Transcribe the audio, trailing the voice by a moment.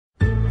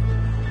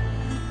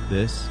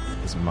This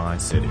is my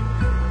city.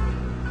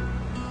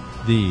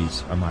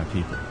 These are my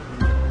people.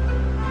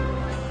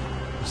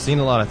 I've seen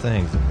a lot of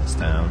things in this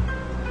town.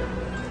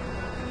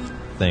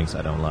 Things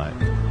I don't like.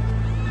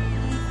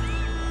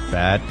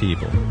 Bad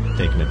people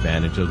taking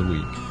advantage of the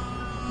weak.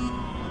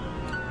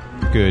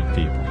 Good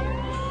people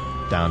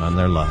down on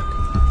their luck.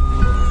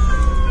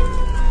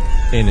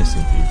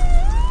 Innocent people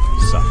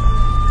suffer.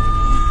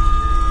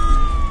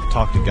 I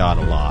talk to God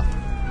a lot.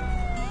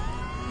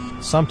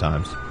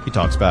 Sometimes he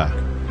talks back.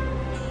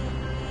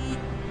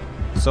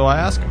 So I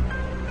ask him,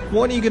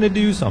 when are you going to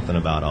do something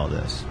about all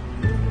this?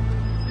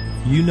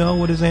 You know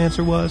what his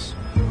answer was?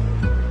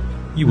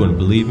 You wouldn't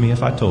believe me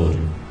if I told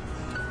you.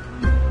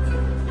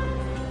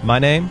 My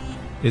name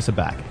is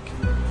Habakkuk.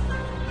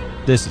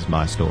 This is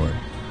my story.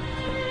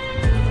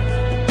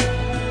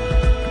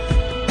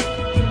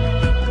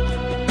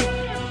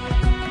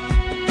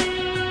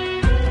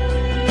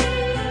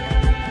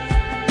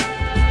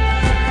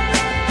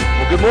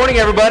 Well, good morning,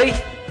 everybody.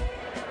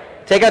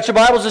 Take out your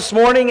Bibles this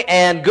morning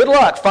and good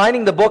luck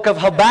finding the book of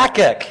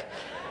Habakkuk.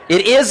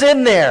 It is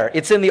in there.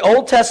 It's in the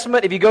Old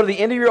Testament. If you go to the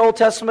end of your Old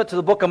Testament to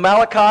the book of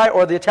Malachi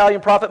or the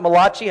Italian prophet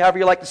Malachi, however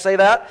you like to say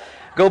that,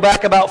 go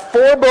back about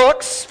 4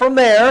 books from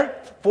there,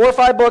 4 or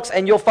 5 books,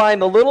 and you'll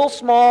find the little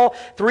small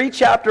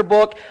 3-chapter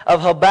book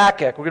of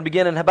Habakkuk. We're going to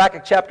begin in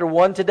Habakkuk chapter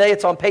 1 today.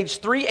 It's on page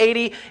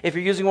 380 if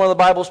you're using one of the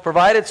Bibles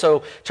provided.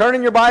 So turn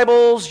in your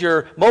Bibles,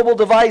 your mobile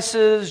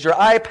devices, your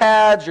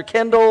iPads, your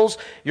Kindles,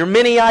 your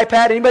mini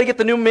iPad. Anybody get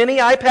the new mini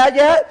iPad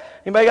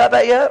yet? Anybody got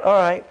that yet? All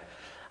right.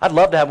 I'd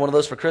love to have one of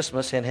those for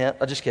Christmas, hint, hint.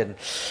 I'm just kidding.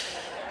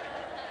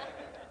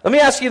 Let me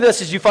ask you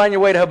this as you find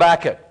your way to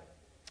Habakkuk.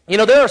 You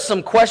know, there are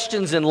some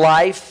questions in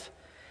life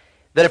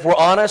that, if we're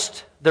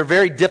honest, they're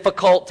very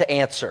difficult to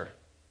answer.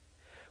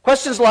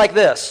 Questions like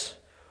this.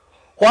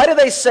 Why do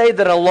they say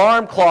that an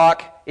alarm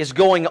clock is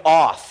going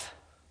off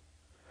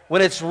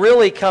when it's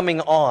really coming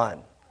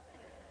on?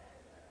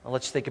 Well,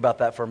 let's think about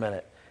that for a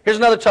minute. Here's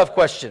another tough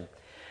question.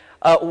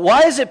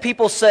 Why is it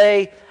people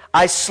say,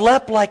 I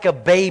slept like a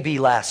baby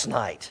last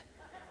night?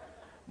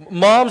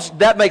 Moms,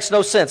 that makes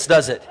no sense,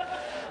 does it?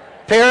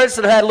 Parents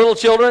that have had little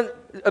children,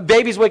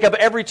 babies wake up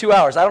every 2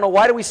 hours. I don't know,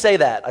 why do we say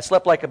that? I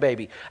slept like a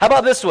baby. How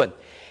about this one?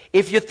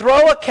 If you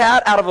throw a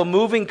cat out of a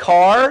moving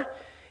car,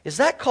 is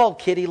that called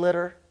kitty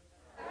litter?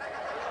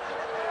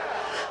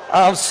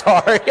 I'm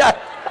sorry.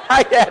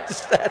 I had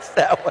to ask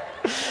that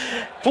one.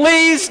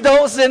 Please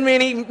don't send me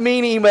any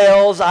mean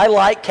emails. I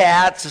like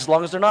cats as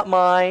long as they're not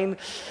mine.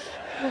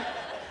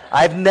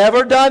 I've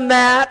never done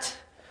that.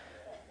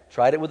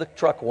 Tried it with a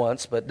truck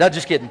once, but no,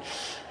 just kidding.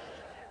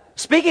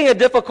 Speaking of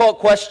difficult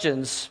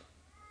questions,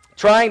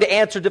 trying to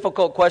answer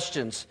difficult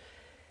questions,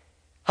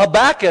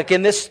 Habakkuk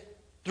in this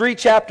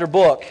 3-chapter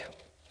book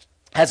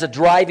has a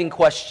driving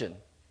question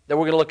that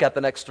we're going to look at the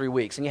next 3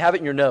 weeks, and you have it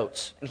in your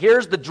notes. And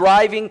here's the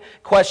driving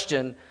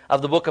question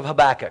of the book of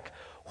Habakkuk.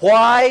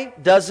 Why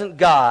doesn't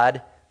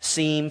God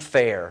seem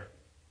fair?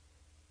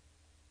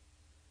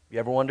 You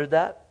ever wondered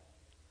that?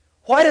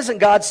 Why doesn't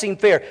God seem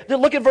fair?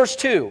 Look at verse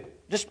 2.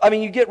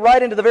 You get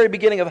right into the very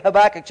beginning of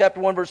Habakkuk chapter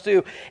 1, verse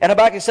 2. And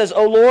Habakkuk says,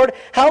 O Lord,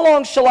 how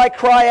long shall I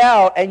cry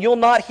out and you'll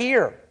not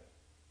hear?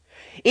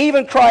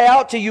 Even cry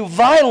out to you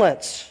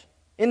violence,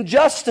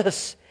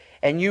 injustice,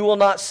 and you will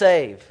not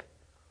save.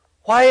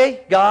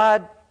 Why,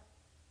 God,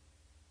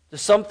 do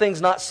some things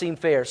not seem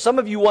fair? Some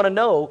of you want to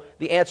know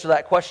the answer to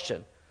that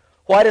question.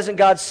 Why doesn't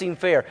God seem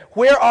fair?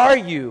 Where are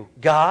you,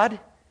 God,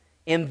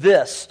 in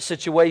this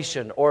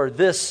situation or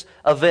this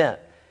event?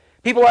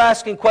 People are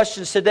asking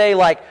questions today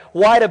like,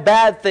 why do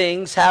bad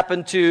things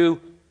happen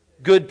to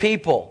good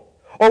people?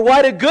 Or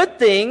why do good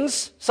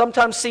things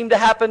sometimes seem to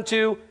happen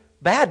to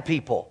bad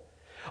people?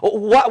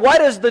 Why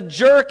does the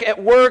jerk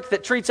at work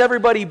that treats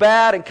everybody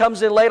bad and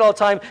comes in late all the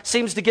time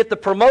seems to get the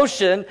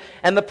promotion,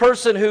 and the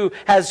person who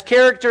has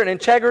character and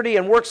integrity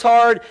and works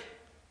hard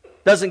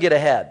doesn't get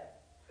ahead?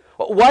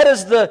 Why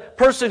does the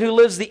person who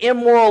lives the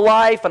immoral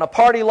life and a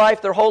party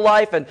life their whole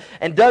life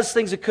and does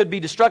things that could be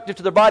destructive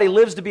to their body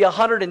lives to be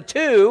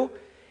 102,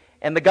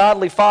 and the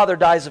godly father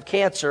dies of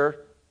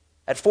cancer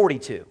at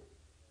 42?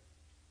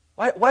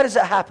 Why does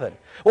that happen?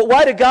 Well,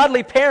 why do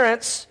godly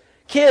parents'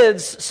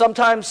 kids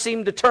sometimes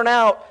seem to turn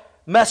out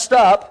messed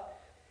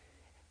up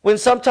when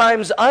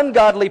sometimes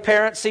ungodly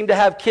parents seem to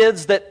have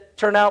kids that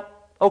turn out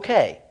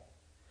okay?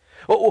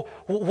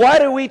 Why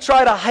do we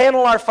try to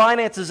handle our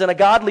finances in a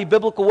godly,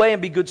 biblical way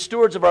and be good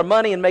stewards of our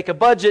money and make a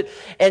budget,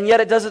 and yet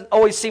it doesn't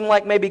always seem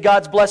like maybe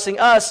God's blessing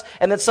us,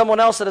 and then someone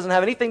else that doesn't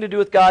have anything to do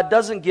with God,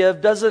 doesn't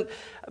give,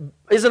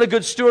 isn't a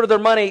good steward of their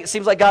money, it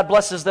seems like God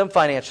blesses them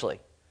financially?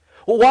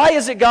 Well, why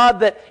is it, God,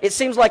 that it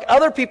seems like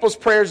other people's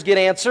prayers get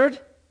answered,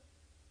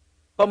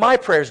 but my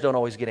prayers don't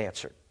always get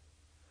answered?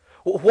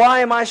 Why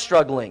am I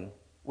struggling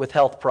with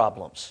health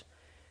problems?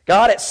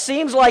 God, it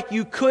seems like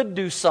you could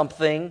do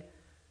something,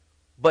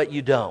 but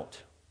you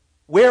don't.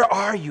 Where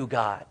are you,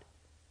 God?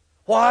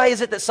 Why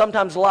is it that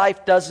sometimes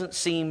life doesn't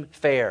seem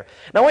fair?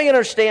 Now, I want you to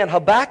understand,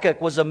 Habakkuk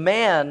was a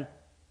man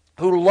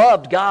who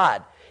loved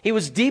God. He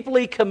was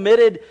deeply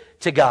committed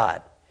to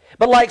God.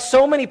 But like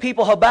so many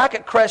people,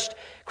 Habakkuk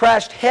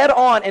crashed head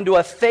on into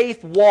a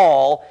faith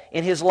wall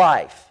in his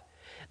life.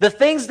 The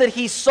things that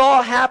he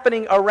saw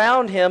happening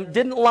around him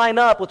didn't line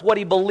up with what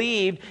he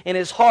believed in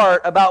his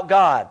heart about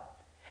God.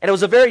 And it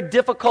was a very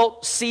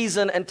difficult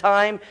season and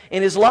time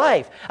in his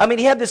life. I mean,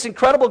 he had this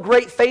incredible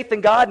great faith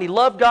in God, and he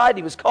loved God, and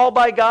he was called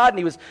by God, and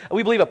he was,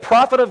 we believe, a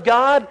prophet of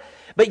God.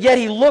 But yet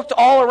he looked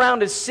all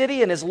around his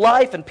city and his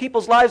life and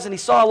people's lives, and he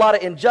saw a lot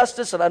of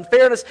injustice and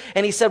unfairness.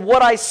 And he said,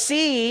 what I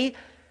see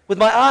with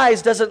my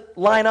eyes doesn't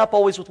line up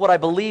always with what I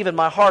believe in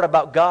my heart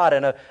about God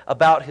and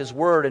about His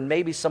Word. And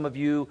maybe some of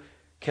you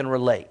can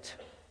relate.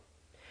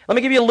 Let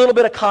me give you a little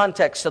bit of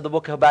context of the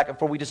book of Habakkuk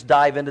before we just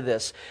dive into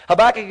this.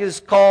 Habakkuk is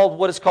called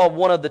what is called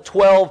one of the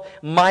 12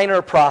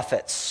 minor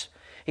prophets.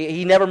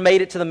 He never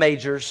made it to the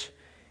majors.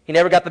 He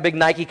never got the big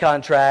Nike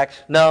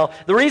contract. No.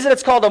 The reason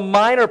it's called a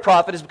minor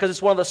prophet is because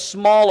it's one of the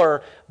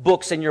smaller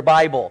books in your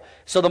Bible.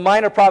 So the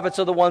minor prophets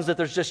are the ones that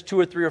there's just 2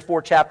 or 3 or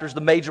 4 chapters.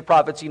 The major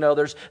prophets,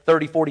 there's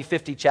 30, 40,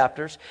 50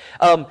 chapters.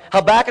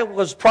 Habakkuk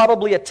was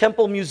probably a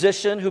temple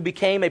musician who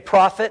became a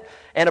prophet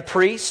and a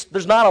priest.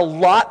 There's not a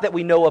lot that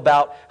we know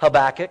about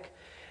Habakkuk.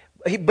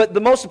 But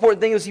the most important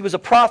thing is he was a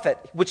prophet,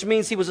 which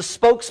means he was a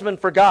spokesman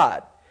for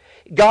God.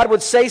 God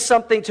would say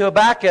something to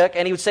Habakkuk,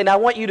 and he would say, now I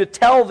want you to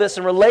tell this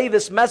and relay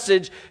this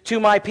message to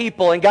my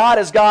people. And God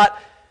has got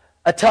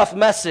a tough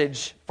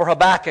message for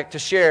Habakkuk to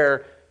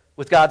share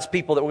with God's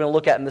people that we're going to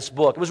look at in this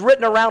book. It was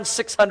written around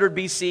 600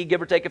 BC,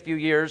 give or take a few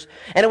years.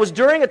 And it was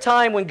during a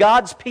time when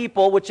God's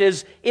people, which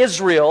is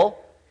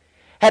Israel,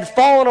 had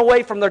fallen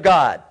away from their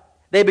God.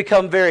 They had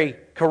become very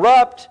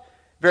corrupt,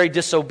 very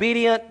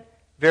disobedient,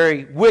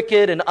 very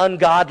wicked and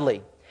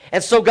ungodly.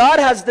 And so God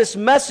has this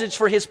message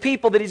for His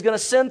people that He's going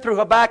to send through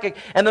Habakkuk.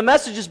 And the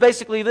message is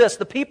basically this: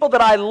 the people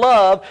that I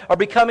love are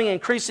becoming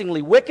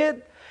increasingly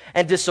wicked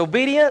and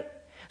disobedient.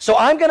 So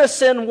I'm going to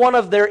send one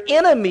of their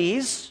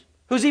enemies,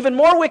 who's even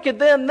more wicked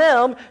than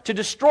them, to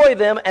destroy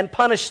them and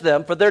punish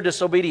them for their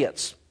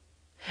disobedience.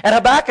 And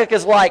Habakkuk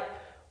is like,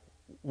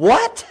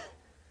 what?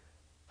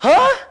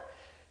 Huh?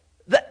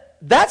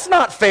 That's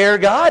not fair,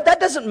 God. That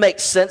doesn't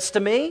make sense to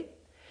me.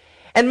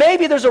 And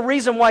maybe there's a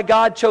reason why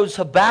God chose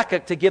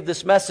Habakkuk to give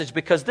this message,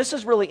 because this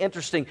is really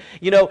interesting.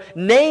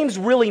 Names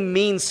really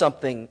mean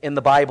something in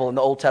the Bible, in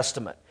the Old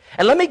Testament.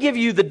 And let me give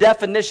you the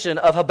definition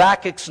of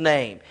Habakkuk's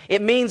name.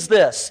 It means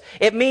this.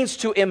 It means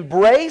to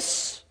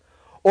embrace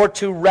or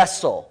to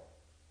wrestle.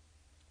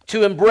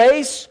 To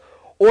embrace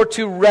or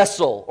to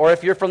wrestle. Or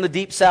if you're from the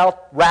Deep South,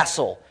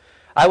 wrestle.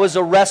 I was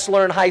a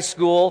wrestler in high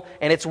school,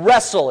 and it's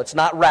wrestle. It's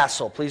not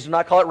wrestle. Please do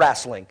not call it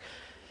wrestling.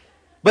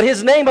 But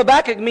his name,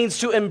 Habakkuk, means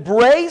to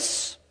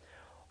embrace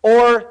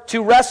or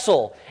to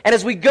wrestle. And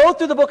as we go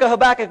through the book of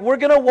Habakkuk, we're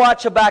going to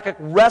watch Habakkuk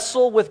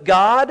wrestle with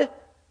God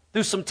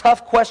through some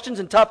tough questions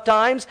and tough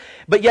times,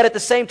 but yet at the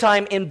same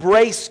time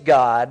embrace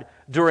God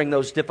during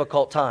those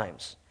difficult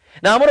times.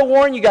 Now, I'm going to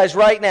warn you guys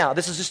right now.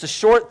 This is just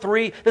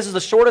this is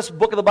the shortest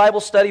book of the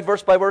Bible study,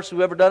 verse by verse,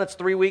 we've ever done. It's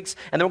 3 weeks,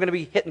 and then we're going to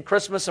be hitting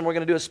Christmas, and we're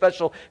going to do a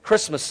special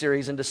Christmas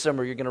series in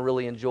December you're going to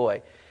really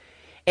enjoy.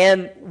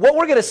 And what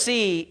we're going to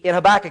see in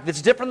Habakkuk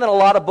that's different than a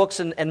lot of books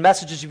and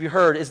messages you've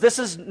heard is this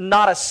is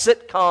not a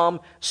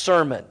sitcom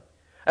sermon.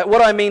 What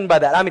do I mean by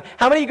that? I mean,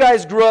 how many of you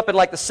guys grew up in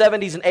like the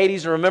 70s and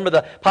 80s and remember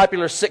the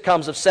popular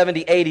sitcoms of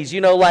 70s,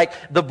 80s? Like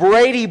the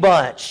Brady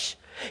Bunch.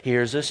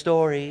 Here's a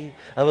story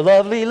of a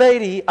lovely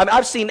lady. I mean,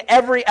 I've seen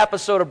every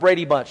episode of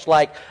Brady Bunch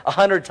like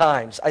 100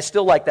 times. I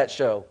still like that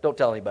show. Don't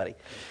tell anybody.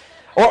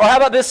 Or how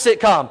about this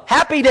sitcom?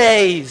 Happy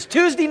Days.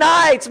 Tuesday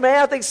nights,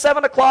 man. I think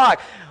 7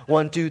 o'clock.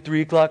 1, 2,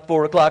 3 o'clock,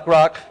 4 o'clock,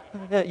 rock.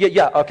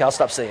 Yeah, okay, I'll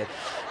stop singing.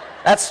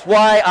 That's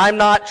why I'm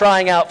not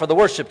trying out for the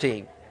worship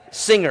team.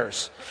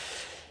 Singers.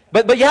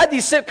 But you had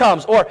these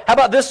sitcoms. Or how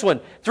about this one?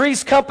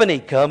 Three's Company.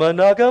 Come and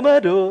knock on my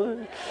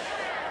door.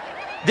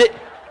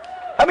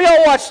 How many of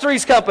y'all watch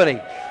Three's Company?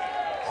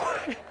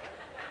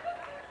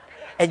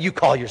 And you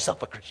call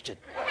yourself a Christian.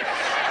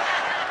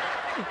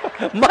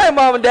 My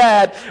mom and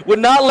dad would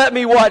not let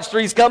me watch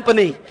Three's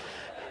Company.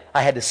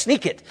 I had to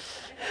sneak it.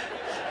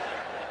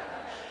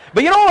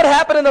 But you know what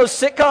happened in those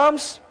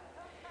sitcoms?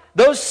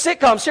 Those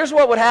sitcoms, here's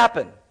what would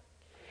happen.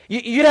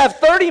 You'd have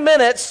 30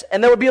 minutes,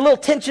 and there would be a little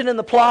tension in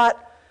the plot,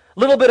 a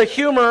little bit of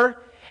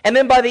humor, and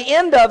then by the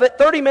end of it,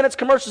 30 minutes,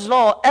 commercials and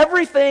all,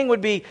 everything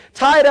would be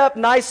tied up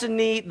nice and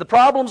neat, the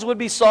problems would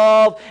be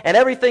solved, and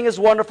everything is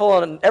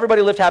wonderful, and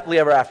everybody lived happily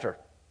ever after.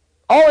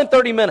 All in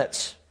 30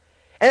 minutes.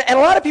 And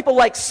a lot of people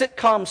like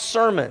sitcom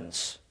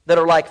sermons that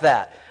are like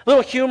that. A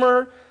little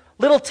humor,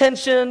 little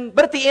tension,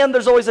 but at the end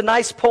there's always a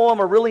nice poem,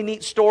 a really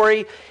neat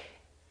story,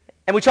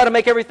 and we try to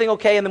make everything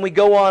okay, and then we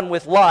go on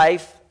with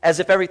life as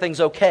if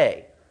everything's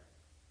okay.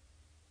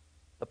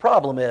 The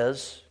problem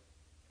is,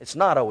 it's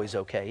not always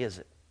okay, is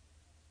it?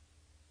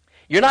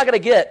 You're not going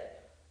to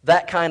get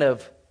that kind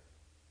of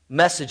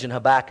message in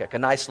Habakkuk, a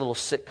nice little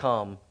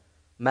sitcom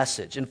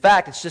message. In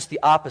fact, it's just the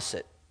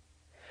opposite.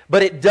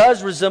 But it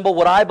does resemble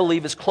what I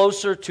believe is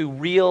closer to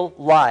real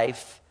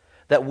life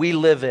that we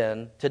live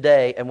in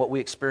today and what we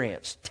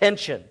experience.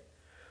 Tension,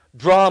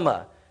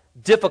 drama,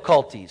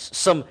 difficulties,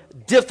 some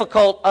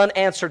difficult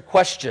unanswered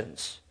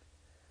questions.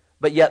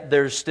 But yet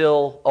there's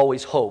still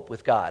always hope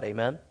with God.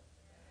 Amen?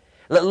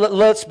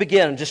 Let's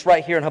begin just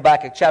right here in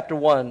Habakkuk chapter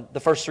 1, the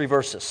first 3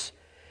 verses.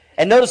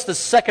 And notice the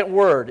second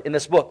word in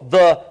this book.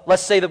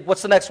 What's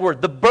the next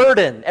word? The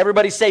burden.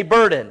 Everybody say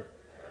burden.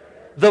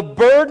 The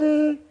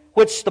burden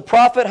which the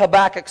prophet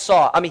Habakkuk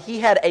saw. I mean, he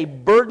had a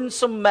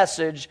burdensome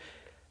message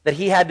that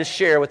he had to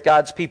share with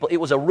God's people. It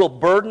was a real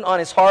burden on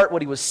his heart,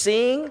 what he was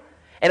seeing,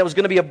 and it was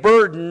going to be a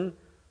burden,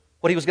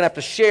 what he was going to have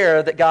to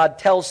share that God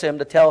tells him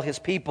to tell his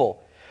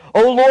people.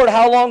 "O Lord,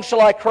 how long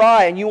shall I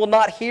cry, and you will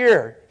not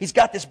hear?" He's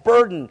got this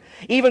burden.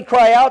 "Even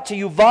cry out to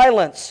you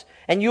violence,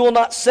 and you will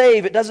not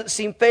save. It doesn't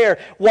seem fair.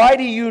 Why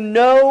do you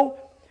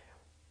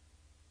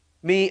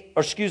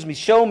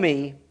show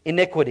me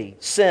iniquity,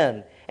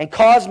 sin, and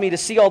cause me to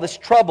see all this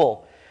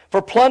trouble?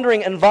 For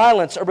plundering and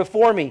violence are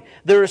before me.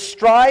 There is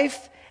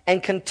strife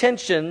and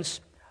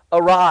contentions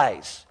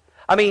arise."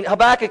 I mean,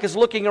 Habakkuk is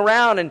looking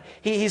around and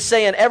he's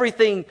saying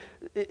everything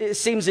it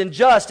seems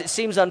unjust, it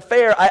seems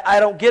unfair, I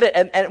don't get it.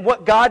 And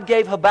what God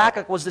gave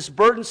Habakkuk was this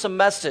burdensome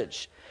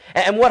message.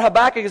 And what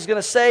Habakkuk is going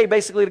to say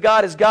basically to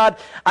God is, God,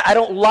 I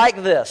don't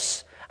like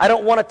this. I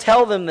don't want to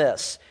tell them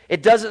this.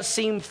 It doesn't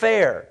seem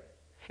fair.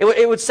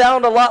 It would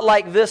sound a lot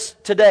like this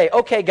today.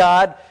 Okay,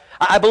 God,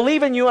 I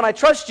believe in you and I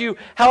trust you.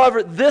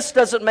 However, this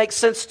doesn't make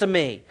sense to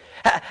me.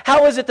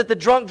 How is it that the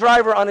drunk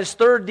driver on his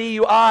 3rd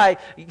DUI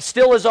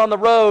still is on the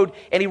road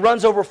and he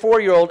runs over a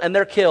 4-year-old and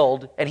they're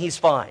killed and he's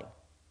fine?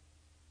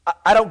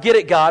 I don't get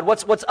it, God.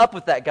 What's up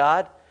with that,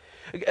 God?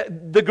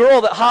 The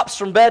girl that hops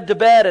from bed to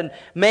bed and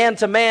man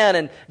to man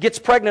and gets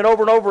pregnant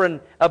over and over and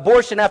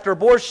abortion after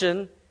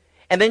abortion,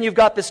 and then you've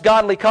got this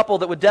godly couple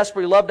that would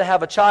desperately love to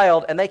have a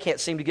child and they can't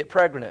seem to get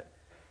pregnant.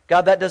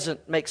 God, that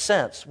doesn't make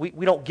sense.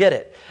 We don't get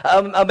it.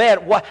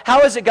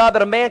 How is it, God,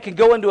 that a man can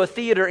go into a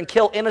theater and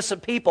kill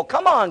innocent people?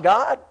 Come on,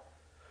 God.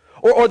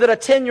 Or that a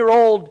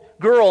 10-year-old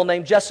girl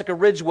named Jessica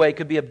Ridgway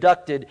could be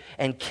abducted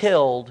and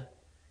killed.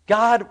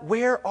 God,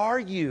 where are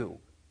you?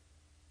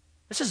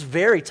 This is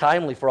very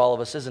timely for all of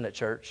us, isn't it,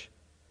 church?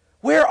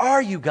 Where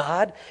are you,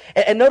 God?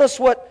 And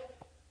notice what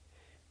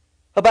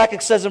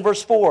Habakkuk says in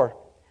verse 4.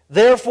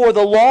 "Therefore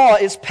the law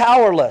is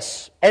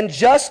powerless, and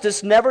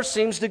justice never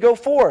seems to go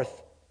forth.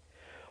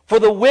 For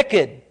the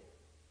wicked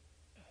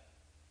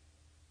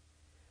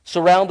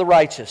surround the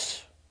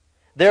righteous.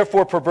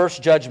 Therefore perverse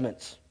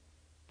judgments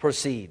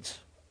proceeds."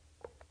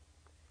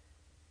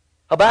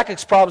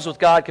 Habakkuk's problems with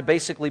God could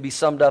basically be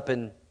summed up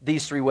in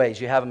these 3 ways.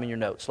 You have them in your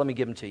notes. Let me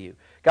give them to you.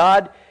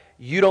 God,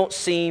 you don't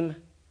seem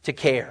to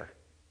care.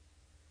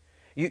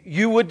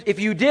 You would, if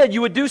you did,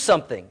 you would do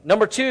something.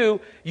 Number 2,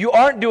 you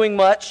aren't doing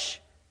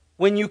much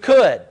when you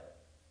could.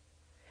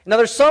 Now,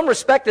 there's some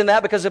respect in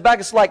that because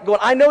Habakkuk's like going,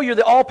 I know you're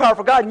the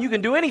all-powerful God and you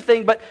can do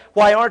anything, but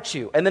why aren't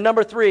you? And then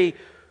number 3,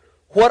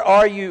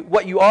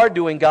 what you are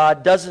doing,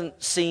 God,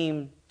 doesn't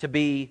seem to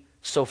be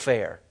so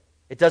fair.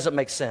 It doesn't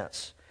make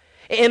sense.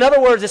 In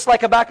other words, it's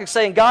like Habakkuk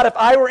saying, God, if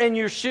I were in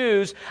your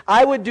shoes,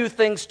 I would do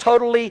things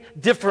totally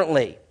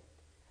differently.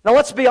 Now,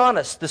 let's be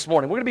honest this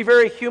morning. We're going to be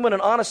very human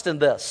and honest in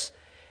this.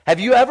 Have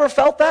you ever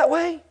felt that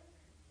way?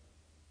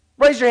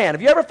 Raise your hand.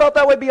 Have you ever felt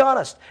that way? Be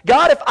honest.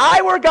 God, if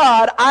I were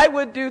God, I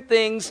would do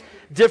things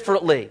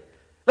differently.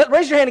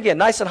 Raise your hand again,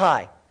 nice and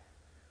high.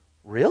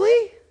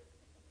 Really?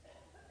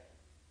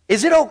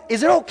 Is it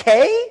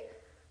okay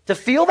to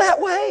feel that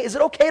way? Is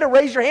it okay to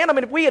raise your hand? I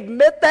mean, if we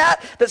admit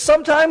that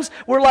sometimes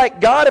we're like,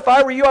 God, if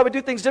I were you, I would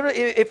do things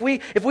differently. If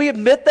we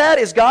admit that,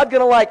 is God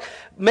going to like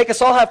make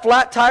us all have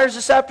flat tires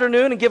this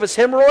afternoon and give us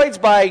hemorrhoids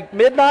by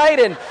midnight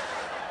and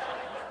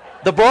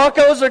the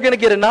Broncos are going to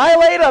get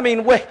annihilated? I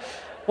mean, wait,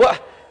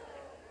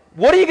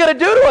 what are you going to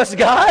do to us,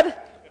 God?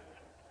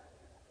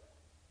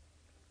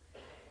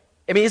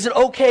 I mean, is it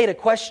okay to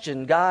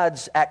question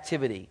God's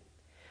activity?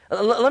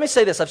 Let me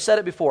say this. I've said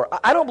it before.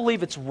 I don't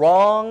believe it's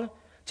wrong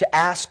to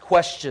ask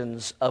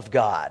questions of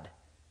God.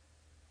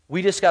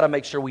 We just got to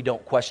make sure we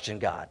don't question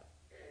God.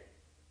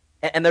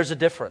 And there's a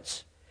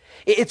difference.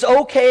 It's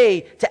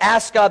okay to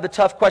ask God the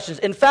tough questions.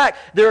 In fact,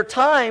 there are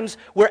times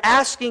where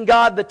asking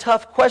God the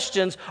tough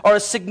questions are a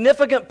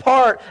significant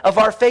part of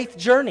our faith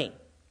journey.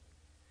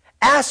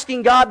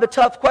 Asking God the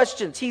tough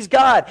questions. He's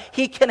God.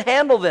 He can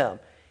handle them.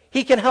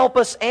 He can help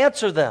us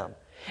answer them.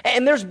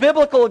 And there's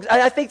biblical,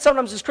 I think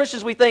sometimes as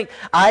Christians we think,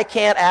 I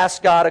can't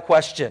ask God a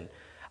question.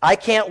 I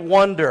can't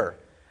wonder.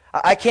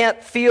 I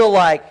can't feel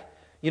like,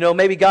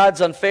 maybe God's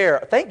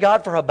unfair. Thank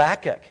God for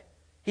Habakkuk.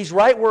 He's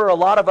right where a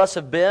lot of us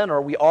have been, or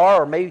we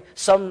are, or maybe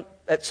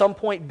at some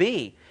point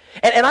be.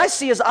 And I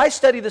see as I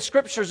study the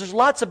Scriptures, there's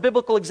lots of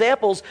biblical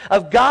examples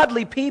of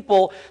godly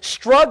people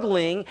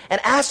struggling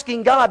and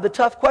asking God the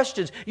tough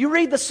questions. You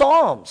read the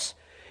Psalms.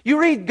 You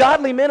read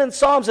godly men in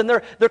Psalms, and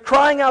they're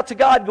crying out to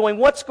God, going,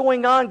 what's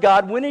going on,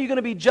 God? When are you going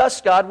to be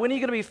just, God? When are you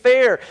going to be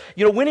fair?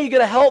 When are you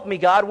going to help me,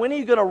 God? When are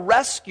you going to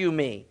rescue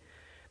me?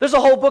 There's a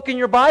whole book in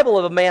your Bible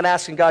of a man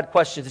asking God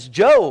questions. It's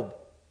Job.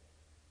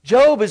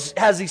 Job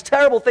has these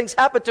terrible things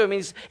happen to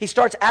him. He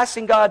starts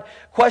asking God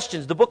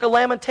questions. The book of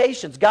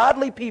Lamentations,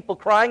 godly people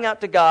crying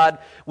out to God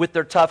with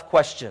their tough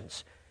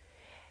questions.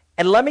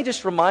 And let me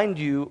just remind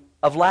you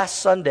of last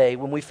Sunday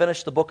when we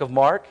finished the book of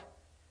Mark.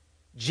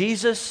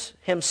 Jesus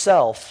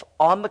himself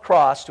on the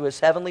cross to his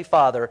heavenly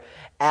Father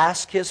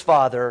asked his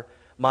Father,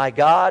 my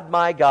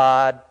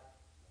God,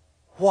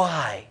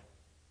 why?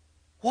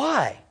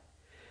 Why?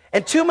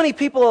 And too many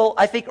people,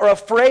 I think, are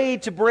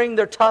afraid to bring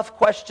their tough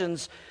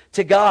questions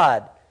to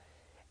God.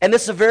 And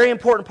this is a very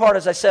important part,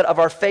 as I said, of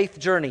our faith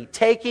journey,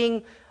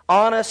 taking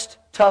honest,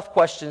 tough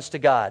questions to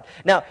God.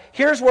 Now,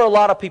 here's where a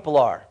lot of people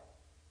are.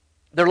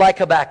 They're like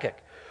Habakkuk.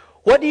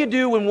 What do you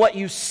do when what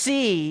you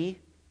see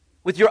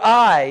with your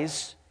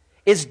eyes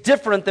is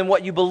different than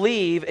what you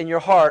believe in your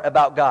heart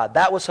about God?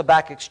 That was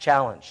Habakkuk's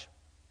challenge.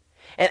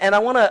 And I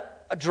want to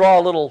draw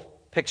a little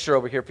picture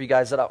over here for you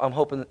guys that I'm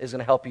hoping is going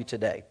to help you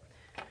today.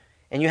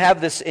 And you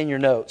have this in your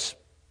notes.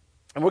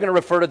 And we're going to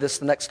refer to this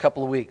the next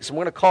couple of weeks. And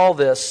we're going to call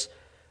this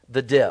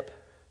the dip.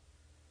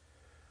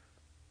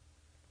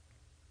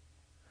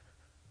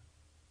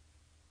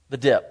 The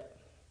dip.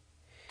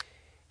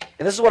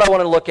 And this is what I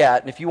want to look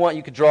at. And if you want,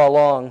 you could draw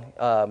along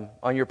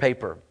on your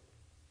paper.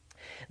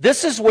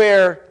 This is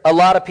where a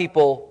lot of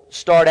people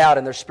start out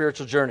in their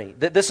spiritual journey.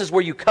 This is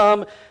where you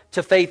come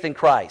to faith in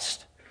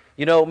Christ.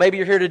 You know, maybe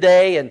you're here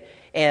today and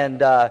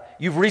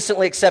you've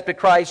recently accepted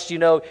Christ. You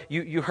know,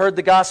 you heard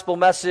the gospel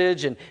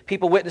message and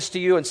people witnessed to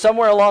you. And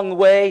somewhere along the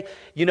way,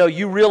 you know,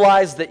 you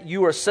realize that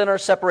you are a sinner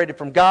separated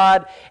from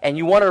God and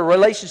you want a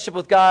relationship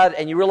with God,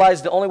 and you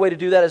realize the only way to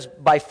do that is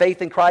by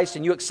faith in Christ,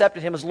 and you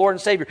accepted Him as Lord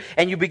and Savior.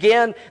 And you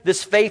began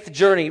this faith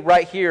journey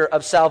right here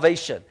of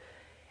salvation.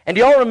 And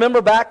do y'all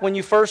remember back when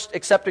you first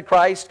accepted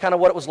Christ, kind of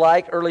what it was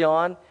like early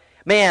on?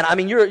 Man, I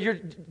mean,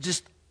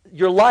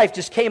 your life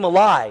just came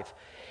alive.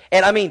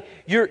 And I mean,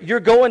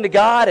 you're going to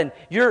God and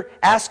you're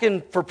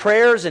asking for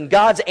prayers, and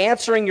God's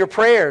answering your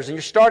prayers, and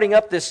you're starting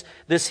up this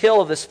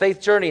hill of this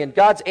faith journey, and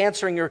God's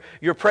answering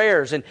your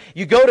prayers. And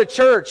you go to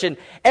church, and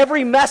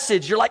every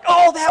message you're like,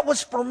 oh, that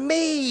was for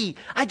me.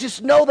 I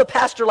just know the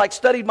pastor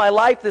studied my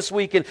life this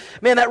week, and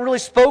man, that really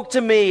spoke to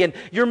me. And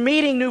you're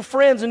meeting new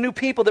friends and new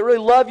people that really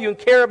love you and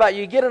care about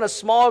you. You get in a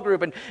small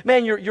group, and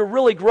man, you're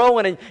really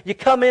growing, and you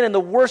come in and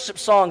the worship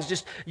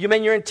songs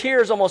you're in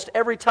tears almost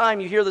every time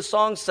you hear the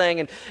songs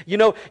sang, and you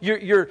know,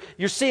 you're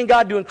seeing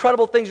God do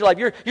incredible things in your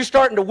life. You're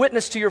starting to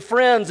witness to your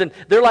friends, and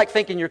they're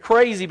thinking you're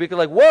crazy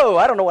because whoa,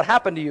 I don't know what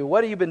happened to you.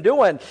 What have you been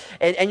doing?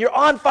 And you're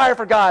on fire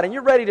for God, and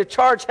you're ready to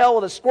charge hell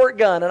with a squirt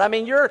gun. And I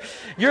mean, you're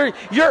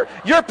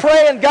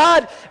praying,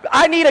 God,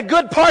 I need a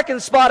good parking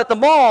spot at the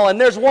mall,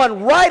 and there's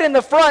one right in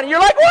the front. And you're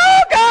like,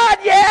 whoa, God,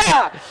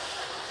 yeah.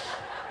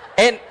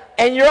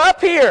 And you're up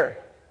here.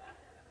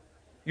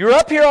 You're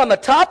up here on the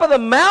top of the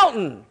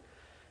mountain.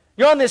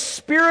 You're on this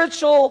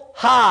spiritual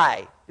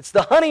high. It's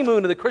the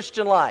honeymoon of the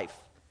Christian life.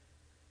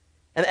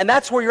 And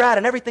that's where you're at,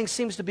 and everything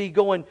seems to be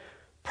going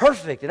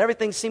perfect, and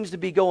everything seems to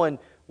be going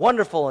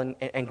wonderful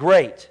and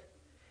great.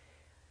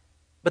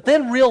 But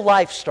then real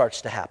life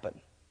starts to happen.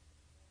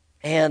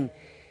 And,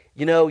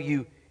 you know,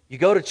 you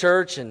go to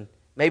church, and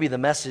maybe the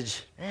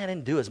message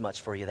didn't do as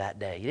much for you that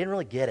day. You didn't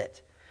really get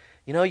it.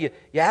 You know, you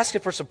ask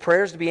it for some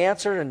prayers to be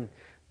answered, and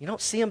you don't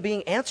see them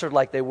being answered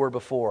like they were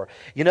before.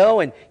 You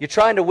know, and you're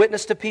trying to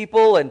witness to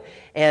people,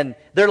 and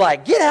they're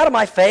like, get out of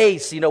my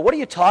face. You know, what are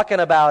you talking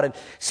about? And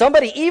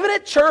somebody, even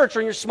at church or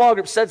in your small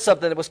group, said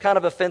something that was kind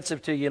of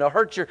offensive to you,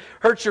 hurt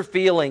your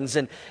feelings.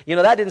 And, you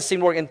know, that didn't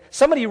seem to work. And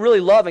somebody you really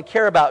love and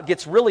care about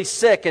gets really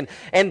sick.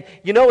 And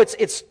you know,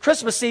 it's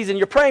Christmas season.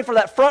 You're praying for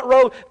that front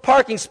row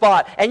parking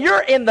spot. And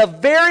you're in the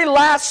very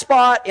last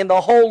spot in the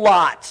whole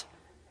lot.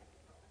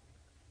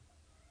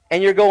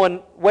 And you're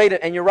going,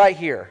 and you're right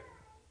here.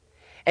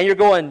 And you're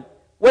going,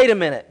 wait a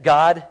minute,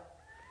 God.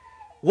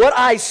 What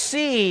I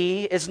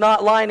see is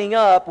not lining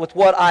up with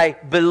what I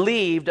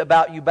believed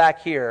about you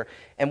back here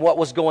and what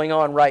was going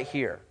on right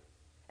here.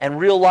 And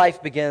real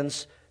life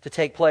begins to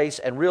take place,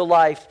 and real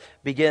life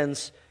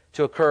begins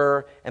to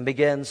occur and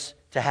begins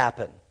to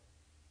happen.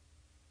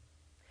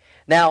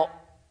 Now,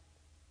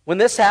 when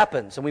this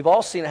happens, and we've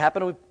all seen it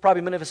happen, and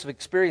probably many of us have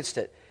experienced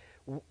it,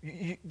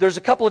 there's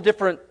a couple of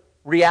different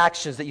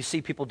reactions that you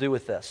see people do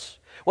with this.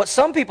 What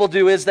some people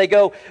do is they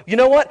go, you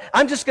know what,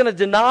 I'm just going to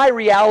deny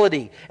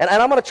reality, and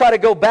I'm going to try to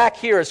go back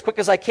here as quick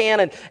as I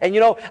can, and you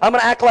know, I'm going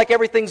to act like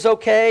everything's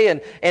okay,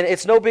 and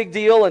it's no big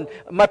deal, and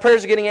my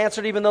prayers are getting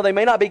answered even though they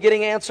may not be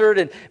getting answered,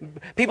 and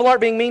people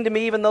aren't being mean to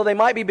me even though they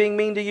might be being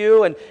mean to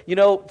you, and you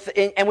know,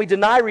 and we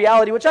deny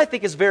reality, which I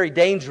think is very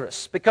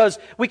dangerous, because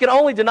we can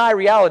only deny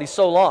reality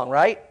so long,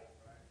 right?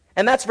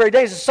 And that's very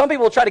dangerous. Some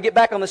people will try to get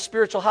back on the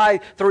spiritual high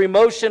through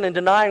emotion and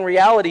denying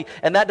reality,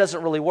 and that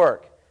doesn't really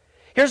work.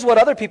 Here's what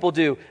other people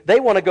do. They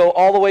want to go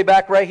all the way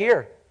back right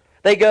here.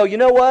 They go, you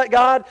know what,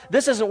 God?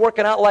 This isn't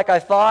working out like I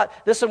thought.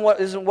 This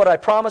isn't what I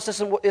promised.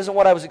 This isn't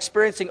what I was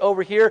experiencing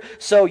over here.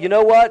 So you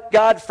know what?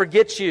 God,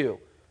 forget you.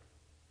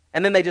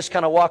 And then they just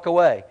kind of walk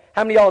away.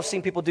 How many of y'all have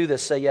seen people do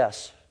this? Say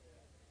yes.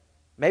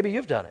 Maybe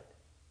you've done it.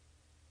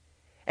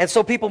 And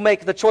so people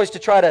make the choice to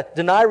try to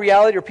deny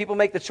reality, or people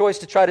make the choice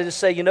to try to just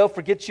say, you know,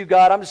 forget you,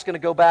 God. I'm just going to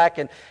go back.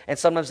 And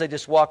sometimes they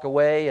just walk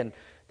away, and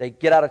they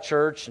get out of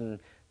church, and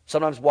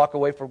sometimes walk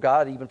away from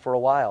God even for a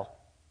while.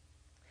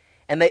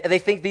 And they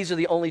think these are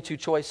the only two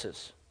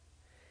choices.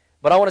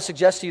 But I want to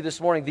suggest to you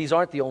this morning, these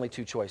aren't the only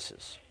two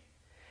choices.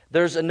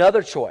 There's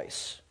another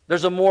choice.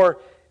 There's a more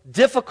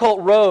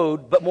difficult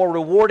road, but more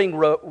rewarding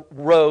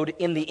road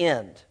in the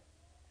end.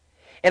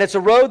 And it's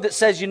a road that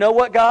says, you know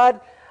what, God?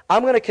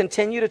 I'm going to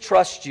continue to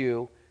trust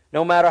you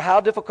no matter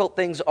how difficult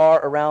things are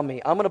around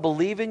me. I'm going to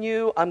believe in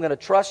you, I'm going to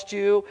trust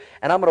you,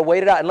 and I'm going to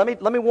wait it out. And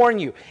let me warn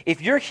you,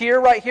 if you're here,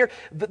 right here,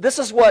 this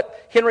is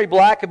what Henry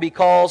Blackaby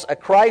calls a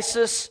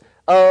crisis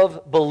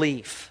of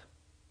belief.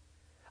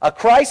 A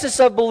crisis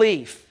of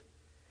belief.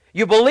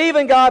 You believe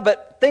in God,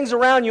 but things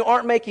around you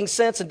aren't making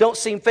sense and don't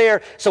seem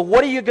fair, so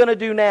what are you going to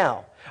do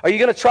now? Are you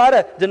going to try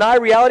to deny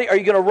reality? Are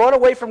you going to run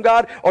away from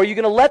God? Or are you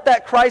going to let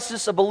that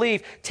crisis of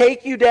belief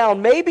take you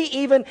down? Maybe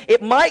even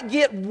it might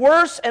get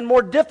worse and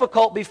more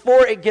difficult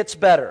before it gets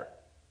better.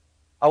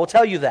 I will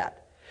tell you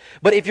that.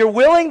 But if you're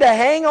willing to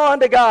hang on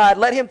to God,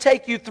 let Him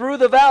take you through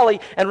the valley.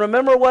 And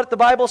remember what the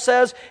Bible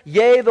says,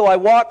 yea, though I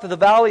walk through the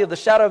valley of the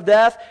shadow of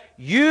death,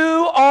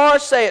 you are,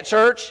 say it,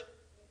 church,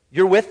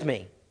 you're with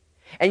me.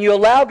 And you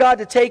allow God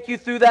to take you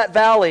through that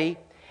valley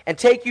and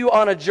take you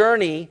on a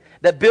journey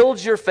that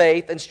builds your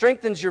faith and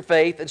strengthens your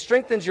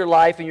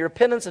life and your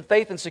repentance and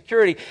faith and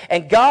security.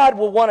 And God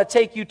will want to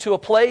take you to a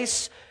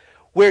place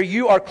where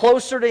you are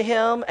closer to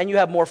Him and you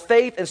have more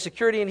faith and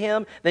security in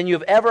Him than you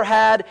have ever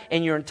had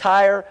in your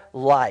entire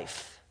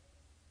life.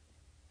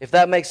 If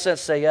that makes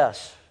sense, say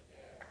yes.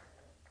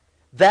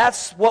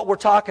 That's what we're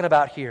talking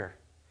about here.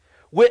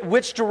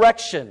 Which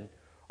direction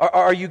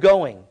are you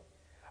going?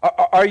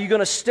 Are you going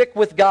to stick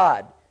with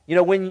God? You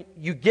know, when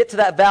you get to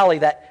that valley,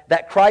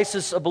 that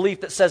crisis of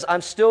belief that says,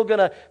 I'm still going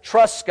to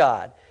trust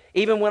God,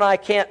 even when I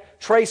can't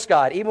trace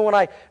God, even when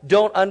I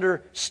don't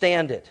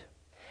understand it.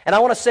 And I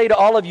want to say to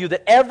all of you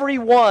that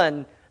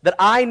everyone that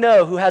I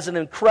know who has an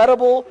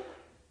incredible,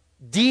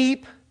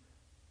 deep,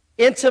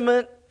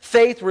 intimate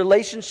faith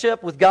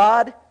relationship with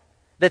God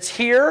that's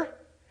here,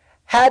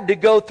 had to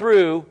go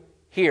through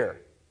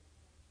here.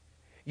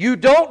 You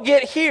don't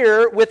get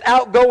here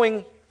without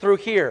going through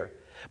here.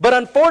 But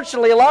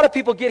unfortunately, a lot of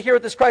people get here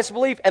with this crisis of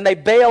belief and they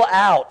bail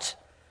out,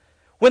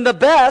 when the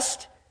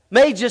best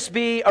may just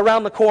be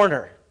around the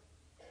corner.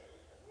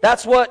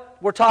 That's what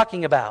we're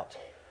talking about.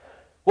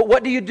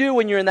 What do you do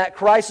when you're in that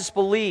crisis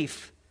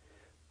belief?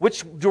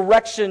 Which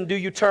direction do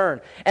you turn?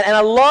 And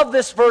I love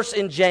this verse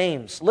in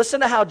James.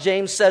 Listen to how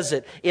James says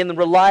it in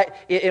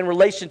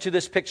relation to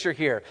this picture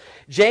here.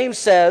 James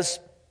says,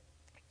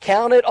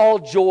 count it all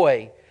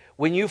joy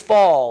when you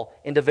fall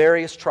into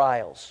various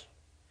trials,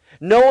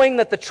 knowing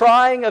that the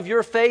trying of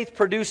your faith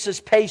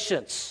produces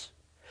patience.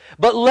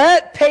 But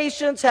let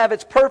patience have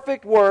its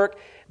perfect work,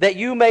 that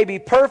you may be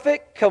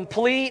perfect,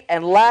 complete,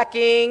 and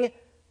lacking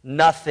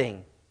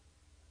nothing.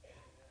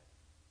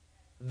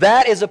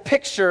 That is a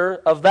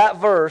picture of that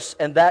verse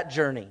and that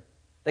journey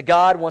that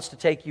God wants to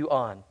take you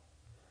on,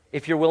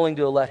 if you're willing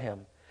to let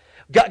Him.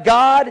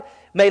 God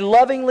may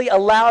lovingly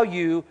allow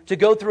you to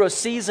go through a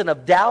season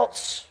of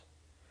doubts,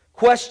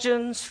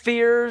 questions,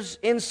 fears,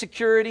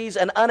 insecurities,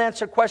 and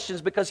unanswered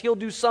questions, because He'll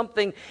do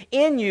something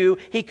in you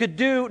He could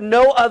do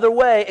no other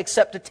way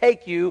except to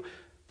take you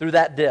through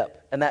that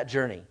dip and that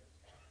journey.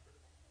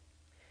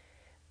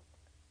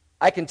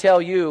 I can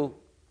tell you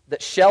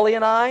that Shelley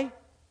and I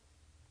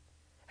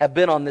have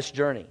been on this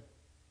journey.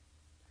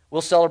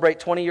 We'll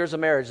celebrate 20 years of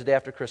marriage the day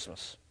after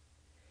Christmas.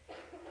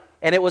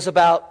 And it was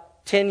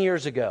about 10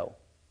 years ago.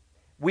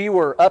 We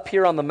were up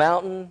here on the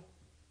mountain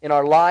in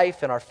our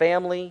life, in our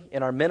family,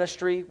 in our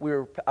ministry.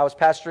 I was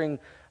pastoring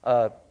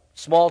a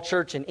small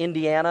church in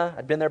Indiana.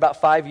 I'd been there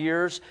about 5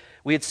 years.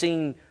 We had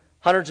seen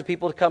hundreds of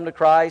people come to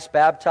Christ,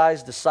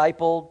 baptized,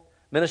 discipled.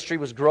 Ministry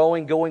was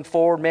growing, going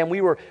forward. Man, we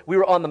were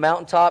on the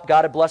mountaintop.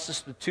 God had blessed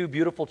us with 2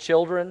 beautiful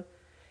children.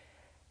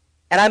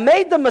 And I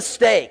made the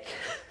mistake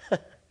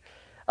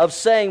of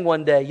saying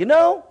one day, you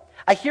know,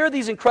 I hear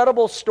these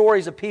incredible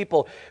stories of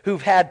people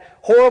who've had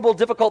horrible,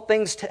 difficult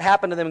things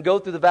happen to them and go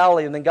through the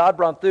valley, and then God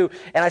brought them through.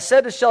 And I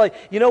said to Shelley,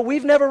 you know,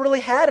 we've never really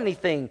had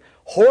anything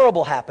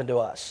horrible happen to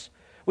us.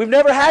 We've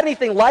never had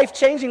anything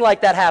life-changing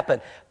like that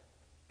happen.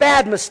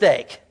 Bad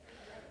mistake.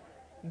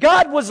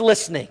 God was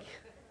listening.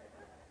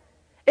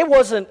 It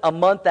wasn't a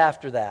month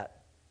after that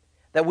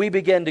we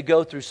began to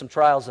go through some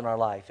trials in our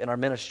life, in our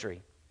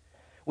ministry.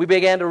 We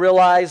began to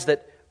realize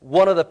that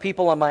one of the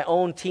people on my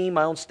own team,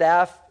 my own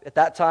staff, at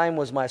that time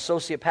was my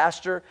associate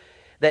pastor,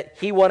 that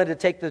he wanted to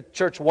take the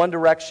church one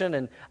direction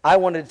and I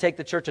wanted to take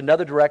the church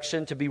another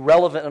direction to be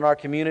relevant in our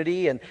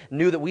community, and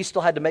knew that we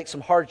still had to make some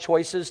hard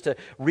choices to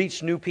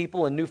reach new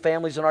people and new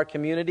families in our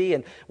community,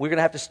 and we're going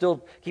to have to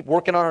still keep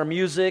working on our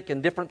music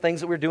and different things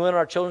that we're doing in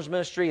our children's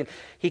ministry. And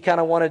he kind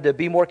of wanted to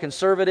be more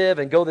conservative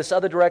and go this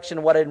other direction.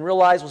 And what I didn't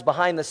realize was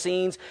behind the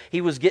scenes,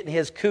 he was getting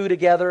his coup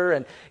together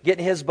and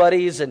getting his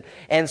buddies.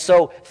 And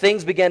so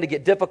things began to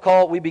get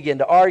difficult. We began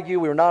to argue.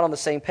 We were not on the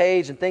same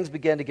page, and things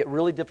began to get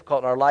really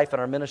difficult in our life and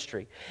our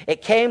ministry.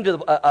 It came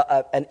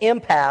to an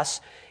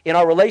impasse in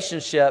our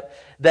relationship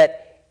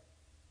that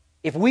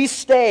if we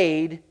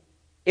stayed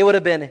It would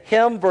have been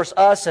him versus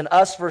us and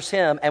us versus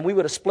him, and we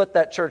would have split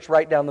that church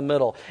right down the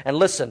middle. And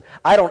listen,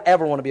 I don't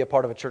ever want to be a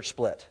part of a church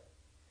split.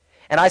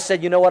 And I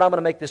said, you know what, I'm going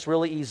to make this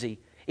really easy.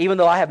 Even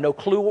though I have no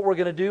clue what we're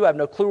going to do, I have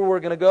no clue where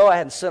we're going to go, I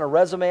hadn't sent a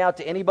resume out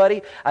to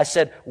anybody, I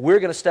said, we're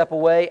going to step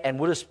away and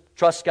we'll just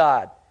trust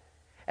God.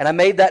 And I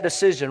made that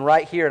decision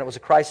right here, and it was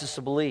a crisis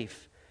of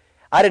belief.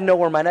 I didn't know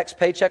where my next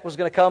paycheck was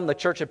going to come. The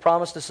church had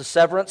promised us a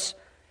severance.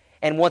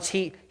 And once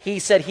he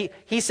said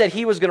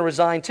he was going to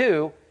resign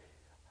too,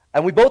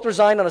 and we both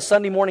resigned on a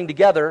Sunday morning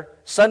together.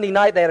 Sunday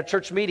night they had a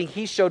church meeting.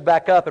 He showed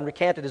back up and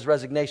recanted his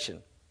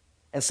resignation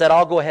and said,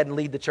 I'll go ahead and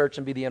lead the church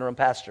and be the interim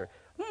pastor.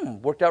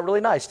 Worked out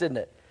really nice, didn't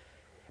it?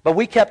 But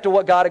we kept to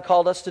what God had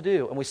called us to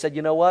do. And we said,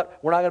 you know what?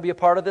 We're not going to be a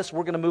part of this.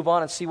 We're going to move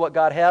on and see what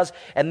God has.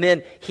 And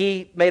then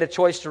he made a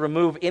choice to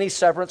remove any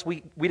severance.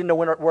 We didn't know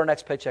where our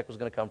next paycheck was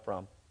going to come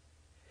from.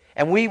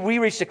 And we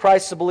reached a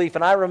crisis of belief.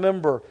 And I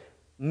remember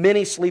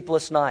many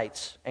sleepless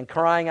nights and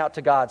crying out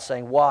to God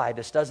saying, why?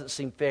 This doesn't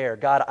seem fair.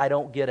 God, I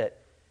don't get it.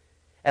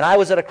 And I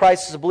was at a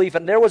crisis of belief.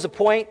 And there was a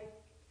point,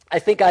 I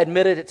think I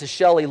admitted it to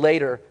Shelley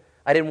later.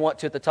 I didn't want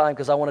to at the time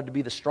because I wanted to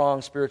be the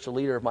strong spiritual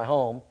leader of my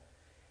home.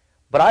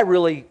 But I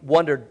really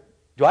wondered,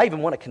 do I even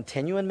want to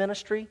continue in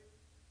ministry?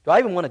 Do I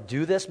even want to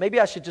do this? Maybe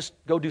I should just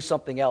go do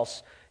something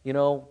else. You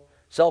know,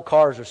 sell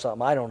cars or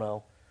something. I don't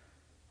know.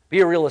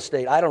 Be a real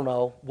estate. I don't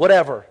know.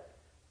 Whatever.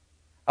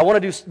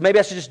 Maybe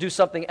I should just do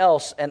something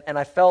else. And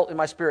I felt in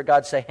my spirit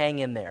God say, hang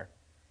in there.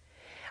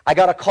 I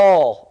got a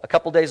call a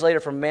couple days later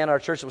from a man in our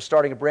church that was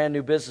starting a brand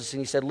new business, and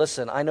he said,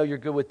 listen, I know you're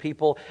good with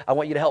people. I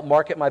want you to help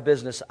market my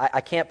business.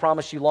 I can't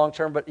promise you long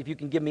term, but if you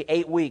can give me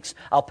 8 weeks,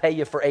 I'll pay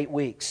you for 8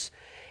 weeks.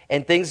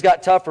 And things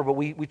got tougher, but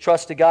we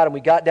trusted God, and we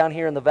got down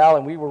here in the valley,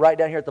 and we were right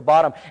down here at the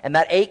bottom, and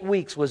that 8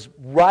 weeks was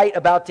right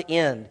about to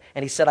end.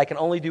 And he said, I can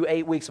only do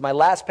 8 weeks. And my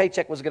last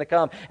paycheck was going to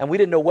come, and we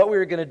didn't know what we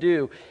were going to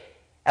do.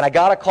 And I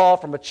got a call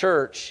from a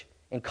church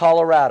in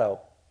Colorado,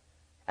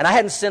 and I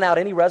hadn't sent out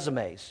any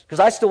resumes, because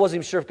I still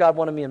wasn't even sure if God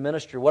wanted me in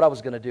ministry, what I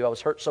was going to do. I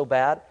was hurt so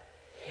bad.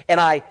 And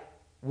I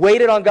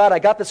waited on God. I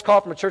got this call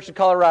from a church in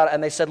Colorado,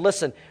 and they said,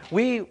 listen,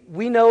 we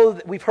know,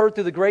 that we've heard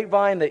through the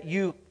grapevine that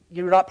you're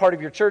not part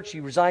of your church,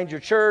 you resigned your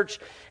church,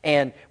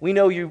 and we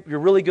know you're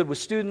really good with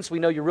students, we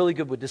know you're really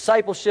good with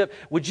discipleship.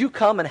 Would you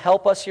come and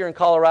help us here in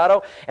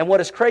Colorado? And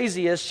what is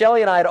crazy is,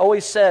 Shelley and I had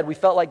always said we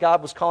felt like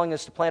God was calling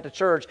us to plant a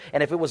church,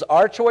 and if it was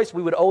our choice,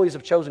 we would always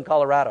have chosen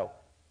Colorado.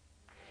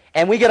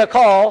 And we get a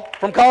call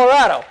from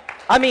Colorado.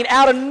 I mean,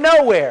 out of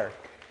nowhere.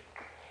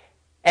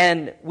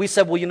 And we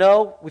said, well, you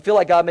know, we feel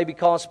like God may be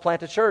calling us to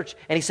plant a church.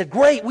 And he said,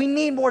 great, we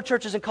need more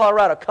churches in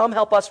Colorado. Come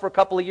help us for a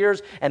couple of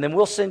years, and then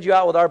we'll send you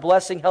out with our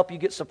blessing, help you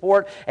get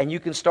support, and you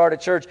can start a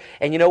church.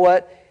 And you know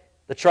what?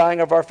 The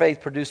trying of our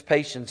faith produced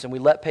patience, and we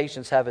let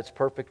patience have its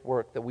perfect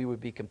work, that we would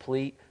be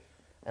complete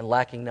and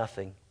lacking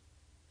nothing.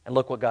 And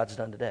look what God's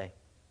done today.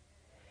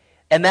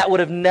 And that would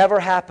have never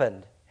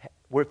happened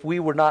if we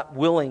were not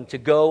willing to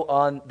go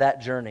on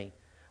that journey.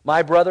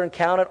 My brethren,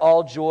 count it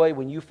all joy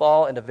when you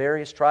fall into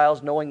various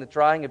trials, knowing the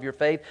trying of your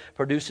faith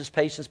produces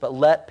patience, but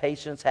let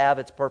patience have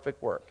its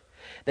perfect work,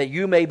 that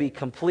you may be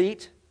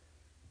complete,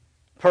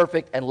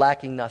 perfect, and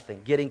lacking nothing.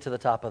 Getting to the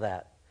top of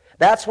that.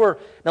 That's where,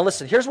 now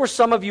listen, here's where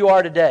some of you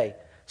are today.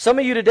 Some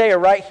of you today are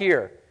right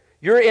here.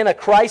 You're in a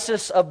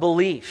crisis of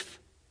belief.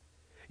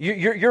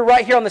 You're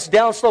right here on this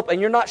downslope, and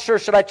you're not sure,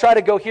 should I try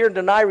to go here and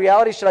deny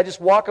reality? Should I just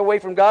walk away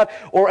from God?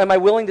 Or am I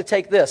willing to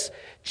take this?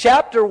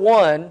 Chapter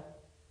 1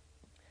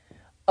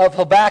 of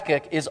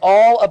Habakkuk is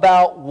all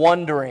about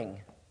wondering.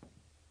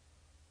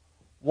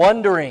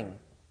 Wondering.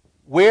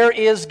 Where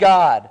is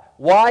God?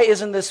 Why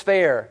isn't this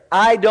fair?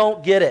 I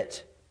don't get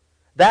it.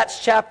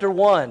 That's chapter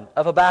 1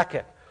 of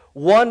Habakkuk.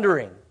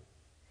 Wondering.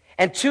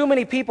 And too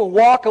many people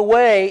walk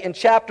away in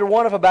chapter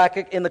 1 of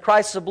Habakkuk in the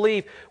crisis of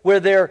belief where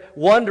they're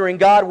wondering,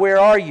 God, where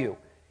are you?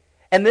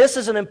 And this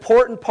is an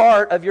important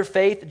part of your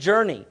faith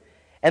journey.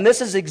 And this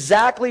is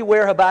exactly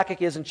where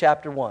Habakkuk is in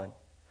chapter 1.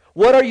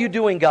 What are you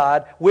doing,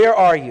 God? Where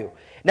are you?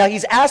 Now,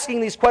 he's asking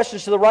these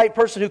questions to the right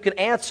person who can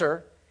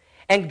answer,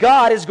 and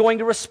God is going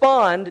to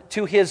respond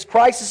to his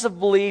crisis of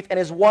belief and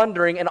his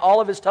wondering and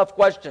all of his tough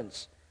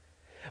questions.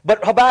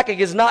 But Habakkuk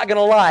is not going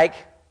to like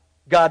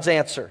God's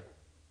answer.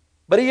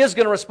 But he is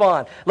going to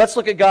respond. Let's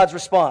look at God's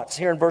response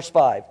here in verse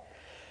 5.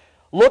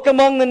 Look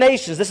among the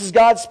nations. This is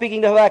God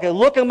speaking to Habakkuk.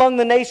 Look among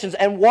the nations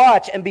and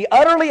watch and be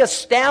utterly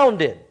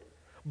astounded,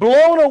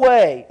 blown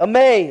away,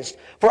 amazed.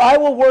 For I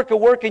will work a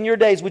work in your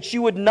days which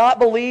you would not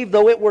believe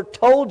though it were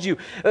told you.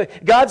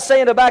 God's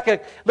saying to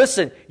Habakkuk,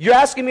 listen, you're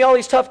asking me all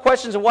these tough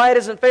questions and why it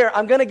isn't fair.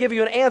 I'm going to give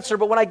you an answer,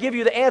 but when I give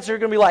you the answer, you're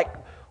going to be like,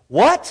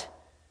 what?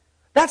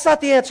 That's not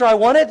the answer I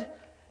wanted.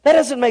 That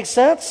doesn't make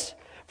sense.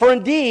 For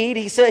indeed,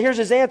 he said, here's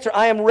his answer,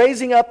 I am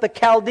raising up the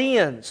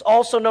Chaldeans,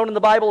 also known in the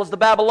Bible as the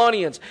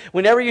Babylonians.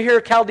 Whenever you hear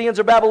Chaldeans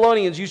or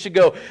Babylonians, you should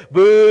go,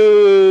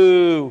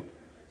 boo.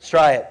 Let's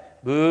try it.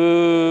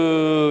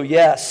 Boo.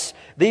 Yes.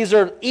 These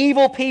are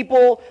evil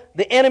people,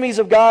 the enemies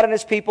of God and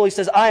his people. He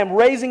says, I am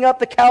raising up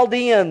the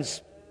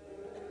Chaldeans.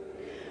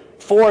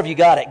 4 of you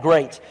got it.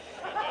 Great.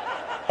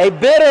 A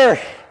bitter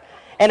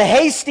and a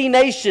hasty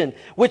nation,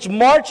 which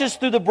marches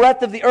through the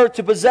breadth of the earth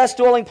to possess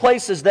dwelling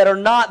places that are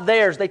not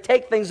theirs. They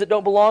take things that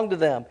don't belong to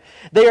them.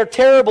 They are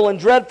terrible and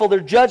dreadful. Their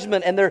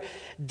judgment and their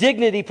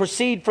dignity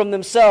proceed from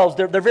themselves.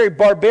 They're very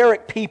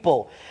barbaric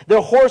people.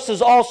 Their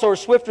horses also are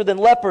swifter than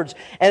leopards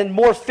and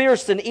more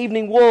fierce than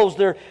evening wolves.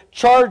 Their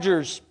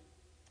chargers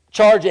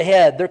charge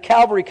ahead. Their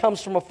cavalry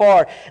comes from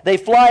afar. They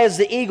fly as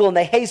the eagle, and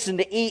they hasten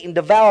to eat and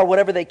devour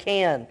whatever they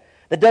can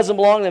that doesn't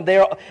belong to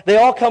them. They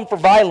all come for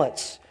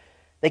violence.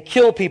 They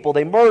kill people.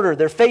 They murder.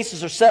 Their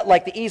faces are set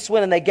like the east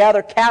wind, and they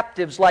gather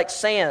captives like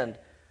sand,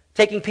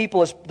 taking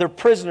people as their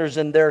prisoners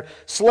and their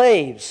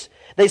slaves.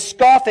 They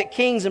scoff at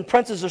kings, and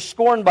princes are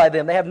scorned by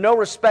them. They have no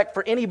respect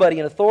for anybody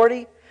in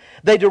authority.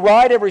 They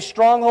deride every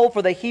stronghold,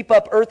 for they heap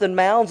up earth and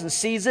mounds and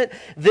seize it.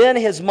 Then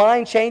his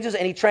mind changes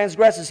and he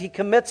transgresses. He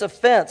commits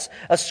offense,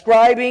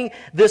 ascribing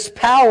this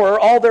power,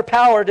 all their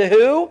power, to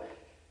who?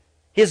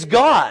 His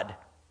God.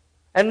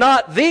 And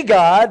not the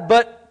God,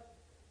 but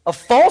a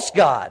false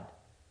God,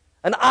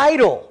 an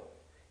idol.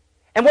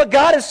 And what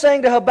God is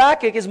saying to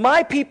Habakkuk is,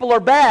 my people are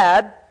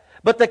bad,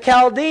 but the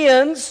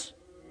Chaldeans,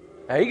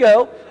 there you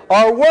go,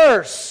 are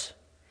worse.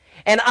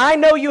 And I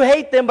know you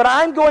hate them, but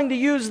I'm going to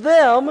use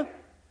them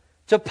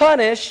to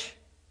punish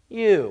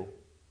you.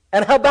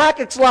 And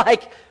Habakkuk's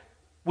like,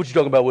 what you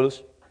talking about,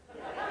 Willis?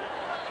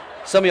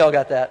 Some of y'all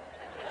got that.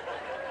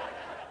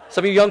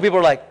 Some of you young people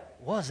are like,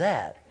 what's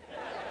that?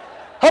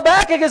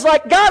 Habakkuk is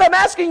like, God, I'm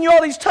asking you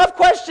all these tough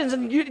questions,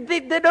 and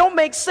they don't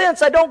make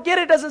sense. I don't get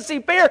it. It doesn't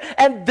seem fair.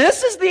 And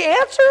this is the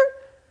answer?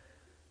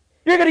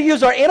 You're going to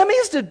use our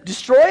enemies to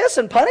destroy us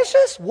and punish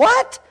us?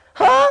 What?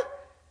 Huh?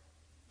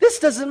 This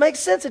doesn't make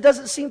sense. It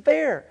doesn't seem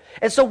fair.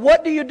 And so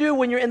what do you do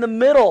when you're in the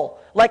middle,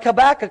 like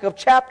Habakkuk of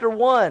chapter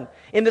 1,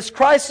 in this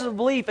crisis of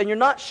belief, and you're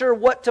not sure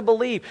what to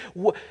believe?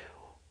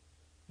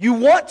 You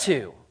want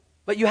to,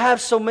 but you have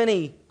so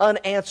many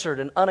unanswered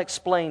and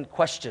unexplained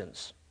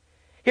questions.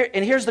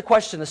 Here's the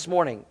question this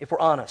morning, if we're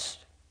honest,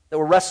 that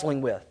we're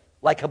wrestling with,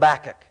 like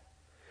Habakkuk.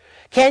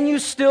 Can you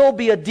still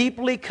be a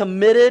deeply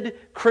committed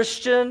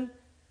Christian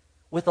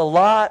with a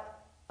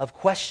lot of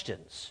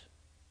questions?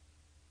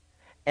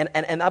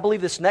 And I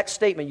believe this next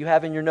statement you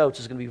have in your notes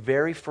is going to be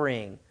very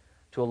freeing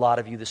to a lot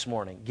of you this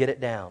morning. Get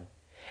it down.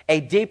 A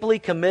deeply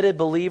committed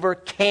believer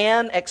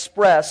can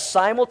express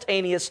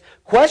simultaneous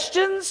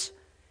questions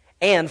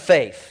and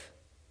faith.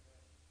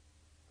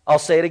 I'll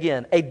say it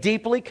again. A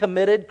deeply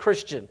committed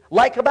Christian,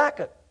 like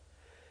Habakkuk,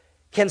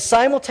 can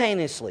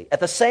simultaneously, at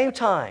the same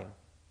time,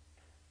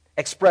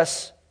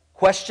 express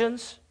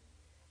questions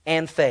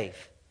and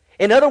faith.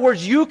 In other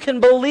words, you can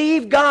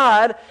believe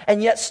God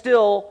and yet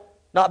still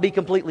not be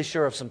completely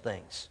sure of some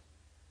things.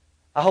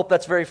 I hope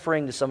that's very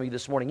freeing to some of you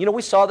this morning. You know,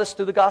 we saw this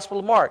through the Gospel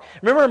of Mark.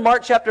 Remember in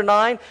Mark chapter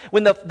 9,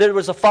 when there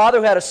was a father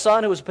who had a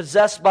son who was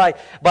possessed by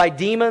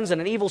demons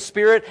and an evil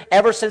spirit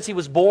ever since he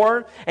was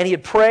born, and he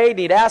had prayed and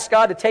he'd asked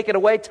God to take it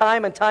away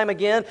time and time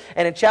again.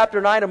 And in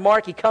chapter 9 of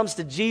Mark, he comes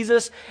to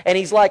Jesus and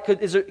he's like,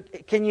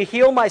 can you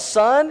heal my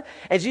son?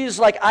 And Jesus is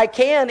like, I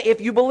can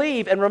if you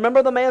believe. And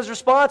remember the man's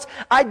response?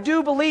 I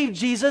do believe,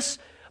 Jesus,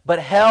 but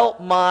help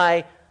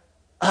my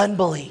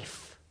unbelief.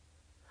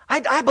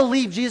 I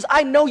believe, Jesus.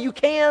 I know you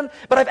can,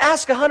 but I've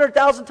asked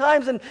 100,000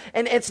 times and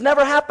it's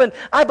never happened.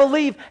 I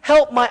believe.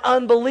 Help my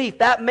unbelief.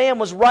 That man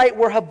was right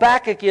where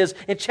Habakkuk is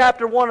in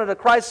chapter 1 of the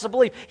crisis of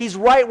belief. He's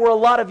right where a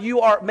lot of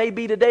you may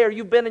be today, or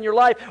you've been in your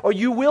life, or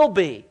you will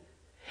be.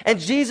 And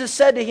Jesus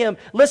said to him,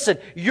 listen,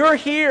 you're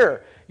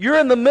here. You're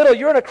in the middle.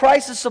 You're in a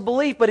crisis of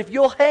belief, but if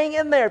you'll hang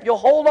in there, if you'll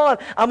hold on,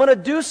 I'm going to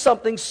do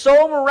something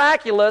so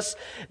miraculous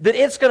that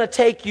it's going to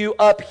take you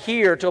up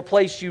here to a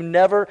place you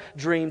never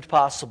dreamed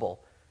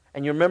possible.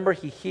 And you remember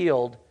he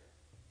healed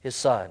his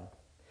son.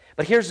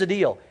 But here's the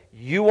deal.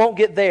 You won't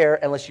get there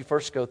unless you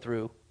first go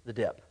through the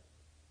dip,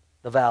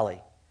 the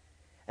valley.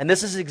 And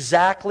this is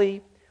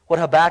exactly what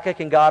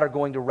Habakkuk and God are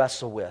going to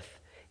wrestle with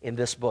in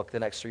this book the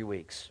next 3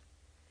 weeks.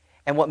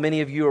 And what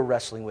many of you are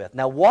wrestling with.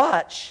 Now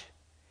watch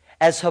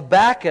as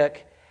Habakkuk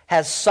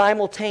has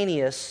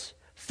simultaneous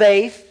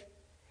faith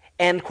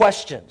and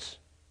questions.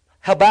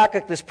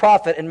 Habakkuk, this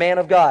prophet and man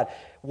of God.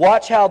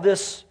 Watch how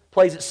this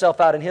plays itself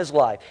out in his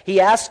life.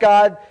 He asks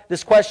God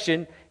this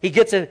question. He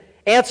gets an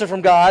answer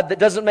from God that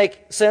doesn't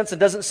make sense and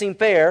doesn't seem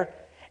fair.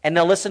 And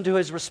now listen to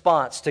his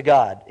response to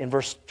God in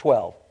verse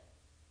 12.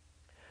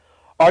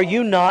 Are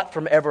you not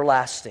from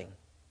everlasting?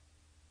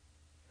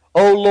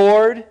 O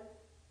Lord,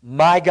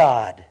 my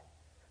God,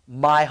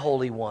 my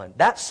Holy One.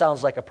 That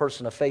sounds like a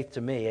person of faith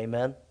to me,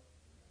 amen?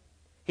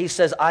 He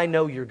says, I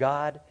know you're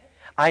God.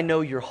 I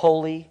know you're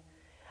holy.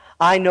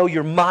 I know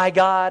you're my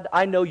God.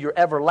 I know you're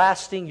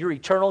everlasting. You're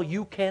eternal.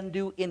 You can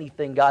do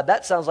anything, God.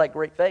 That sounds like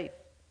great faith.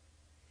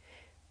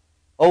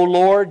 Oh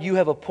Lord, you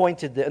have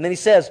appointed them. And then he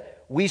says,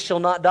 we shall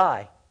not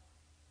die.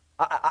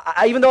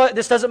 Even though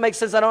this doesn't make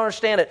sense, I don't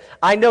understand it.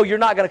 I know you're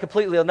not going to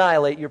completely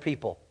annihilate your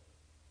people.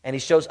 And he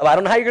shows, I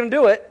don't know how you're going to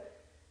do it,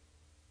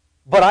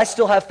 but I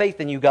still have faith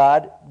in you,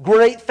 God.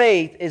 Great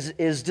faith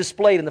is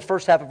displayed in the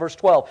first half of verse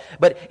 12.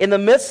 But in the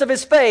midst of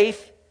his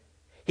faith,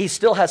 he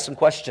still has some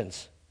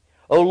questions.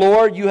 O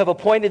Lord, you have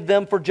appointed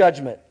them for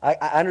judgment. I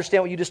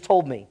understand what you just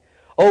told me.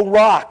 O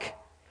rock,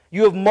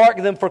 you have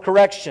marked them for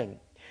correction.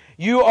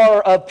 You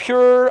are of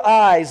purer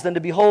eyes than to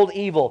behold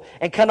evil,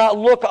 and cannot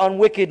look on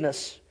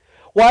wickedness.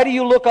 Why do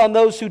you look on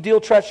those who deal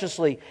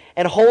treacherously,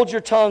 and hold your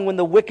tongue when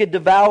the wicked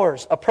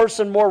devours a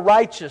person more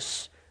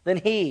righteous than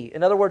he?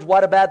 In other words,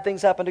 why do bad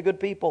things happen to good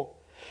people?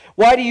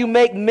 Why do you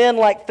make men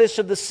like fish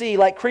of the sea,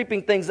 like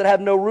creeping things that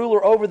have no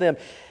ruler over them?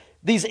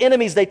 These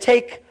enemies, they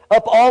take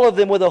up all of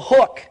them with a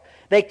hook.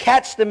 They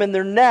catch them in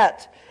their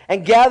net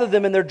and gather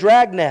them in their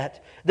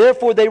dragnet.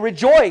 Therefore they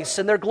rejoice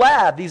and they're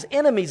glad, these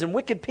enemies and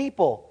wicked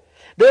people.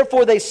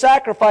 Therefore they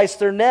sacrifice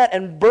their net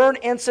and burn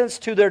incense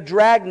to their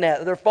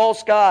dragnet, their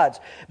false gods,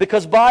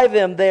 because by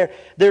them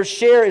their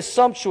share is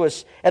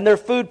sumptuous and their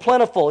food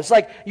plentiful. It's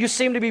like you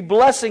seem to be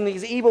blessing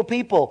these evil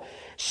people.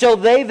 Shall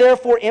they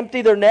therefore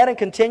empty their net and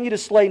continue to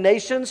slay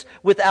nations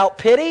without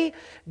pity?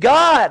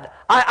 God,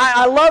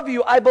 I love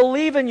you. I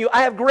believe in you.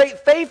 I have great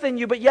faith in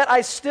you, but yet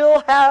I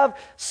still have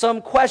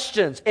some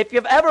questions. If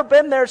you've ever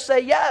been there, say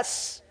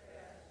yes.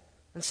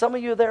 And some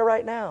of you are there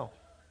right now.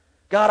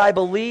 God, I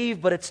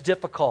believe, but it's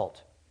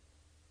difficult.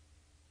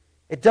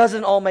 It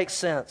doesn't all make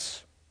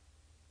sense.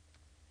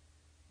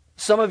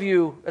 Some of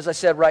you, as I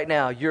said right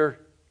now, you're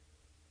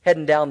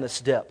heading down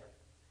this dip.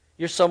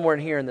 You're somewhere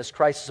in here in this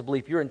crisis of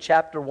belief. You're in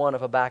chapter 1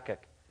 of Habakkuk,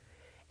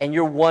 and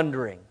you're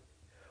wondering,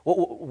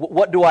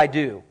 what do I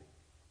do?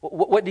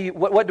 What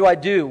do I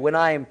do when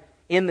I'm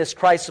in this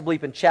crisis of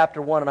belief in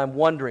chapter 1 and I'm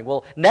wondering?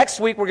 Well,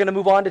 next week we're going to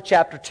move on to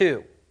chapter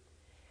 2.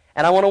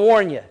 And I want to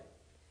warn you,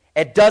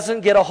 it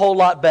doesn't get a whole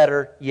lot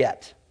better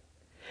yet.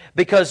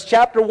 Because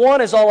chapter 1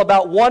 is all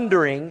about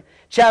wondering.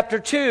 Chapter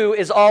 2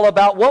 is all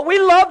about what we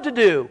love to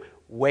do,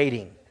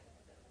 waiting.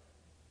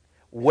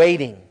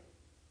 Waiting.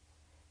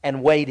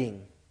 And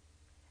waiting.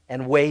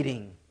 And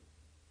waiting.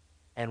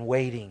 And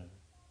waiting.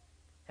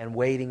 And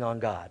waiting on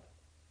God.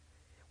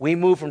 We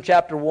move from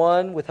chapter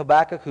 1 with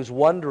Habakkuk, who's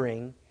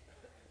wondering,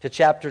 to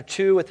chapter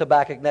 2 with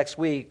Habakkuk next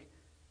week,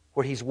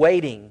 where he's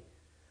waiting.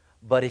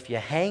 But if you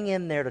hang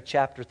in there to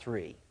chapter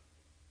 3,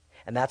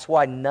 and that's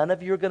why none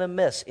of you are going to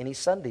miss any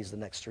Sundays the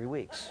next 3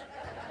 weeks.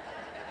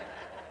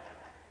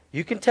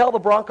 You can tell the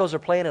Broncos are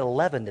playing at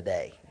 11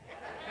 today.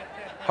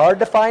 Hard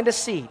to find a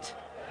seat.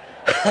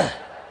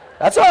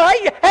 That's all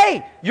right.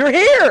 Hey, you're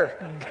here.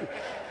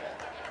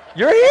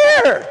 You're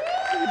here.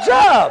 Good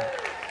job.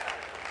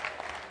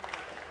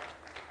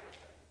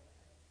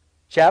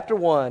 Chapter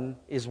 1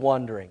 is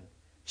wondering.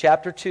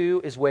 Chapter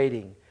 2 is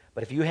waiting.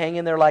 But if you hang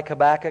in there like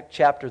Habakkuk,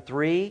 chapter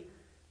 3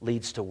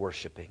 leads to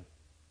worshiping.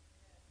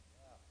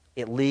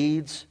 It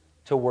leads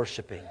to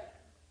worshiping.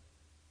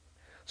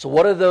 So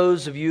what do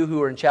those of you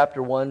who are in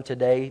chapter 1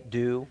 today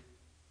do?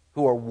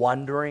 Who are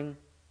wondering?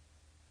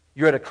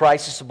 You're at a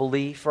crisis of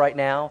belief right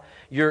now.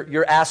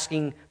 You're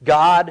asking,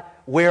 God,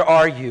 where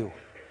are you?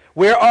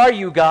 Where are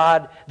you,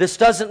 God? This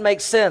doesn't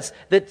make sense.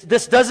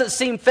 This doesn't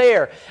seem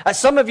fair.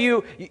 Some of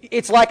you,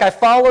 it's like I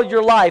followed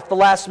your life the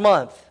last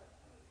month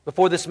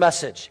before this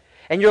message.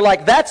 And you're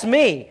like, that's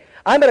me.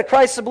 I'm at a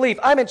crisis of belief.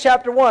 I'm in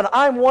chapter 1.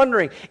 I'm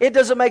wondering. It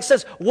doesn't make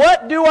sense.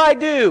 What do I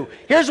do?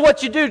 Here's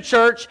what you do,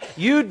 church.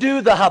 You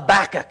do the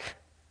Habakkuk.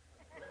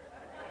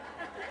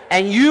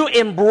 And you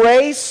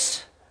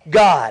embrace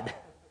God.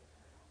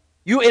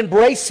 You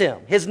embrace Him.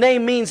 His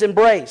name means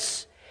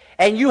embrace.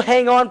 And you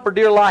hang on for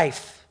dear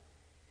life.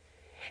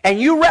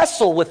 And you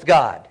wrestle with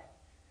God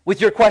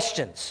with your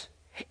questions.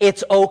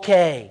 It's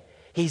okay.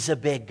 He's a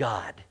big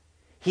God.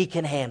 He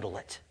can handle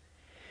it.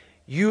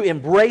 You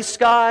embrace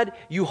God,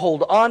 you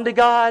hold on to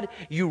God,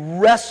 you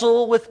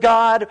wrestle with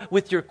God,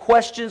 with your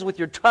questions, with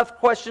your tough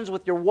questions,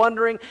 with your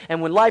wondering,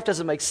 and when life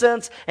doesn't make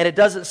sense and it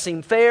doesn't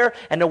seem fair,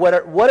 and no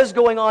matter what is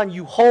going on,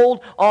 you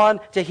hold on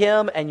to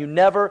Him and you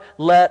never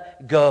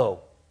let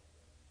go.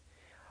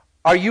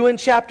 Are you in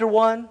chapter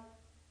 1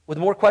 with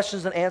more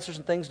questions than answers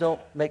and things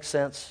don't make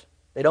sense?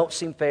 They don't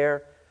seem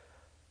fair?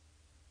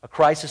 A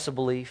crisis of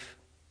belief?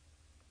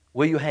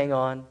 Will you hang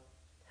on?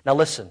 Now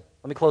listen,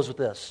 let me close with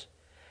this.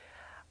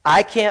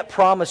 I can't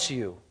promise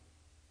you,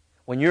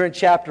 when you're in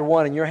chapter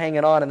 1 and you're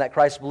hanging on in that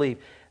Christ belief,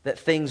 that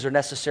things are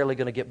necessarily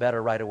going to get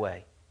better right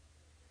away.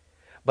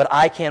 But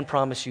I can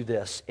promise you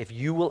this. If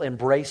you will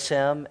embrace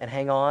Him and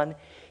hang on,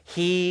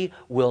 He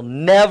will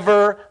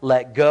never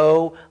let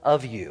go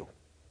of you.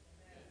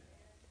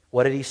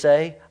 What did He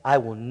say? I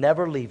will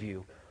never leave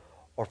you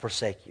or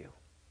forsake you.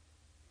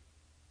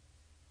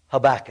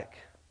 Habakkuk.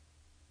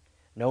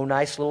 No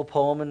nice little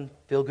poem and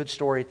feel-good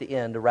story at the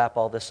end to wrap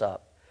all this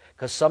up.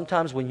 Because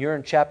sometimes when you're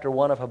in chapter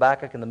 1 of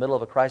Habakkuk in the middle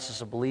of a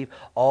crisis of belief,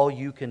 all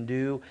you can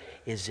do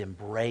is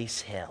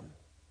embrace Him.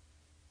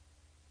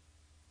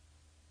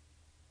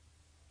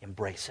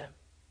 Embrace Him.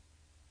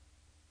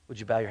 Would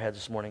you bow your heads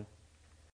this morning?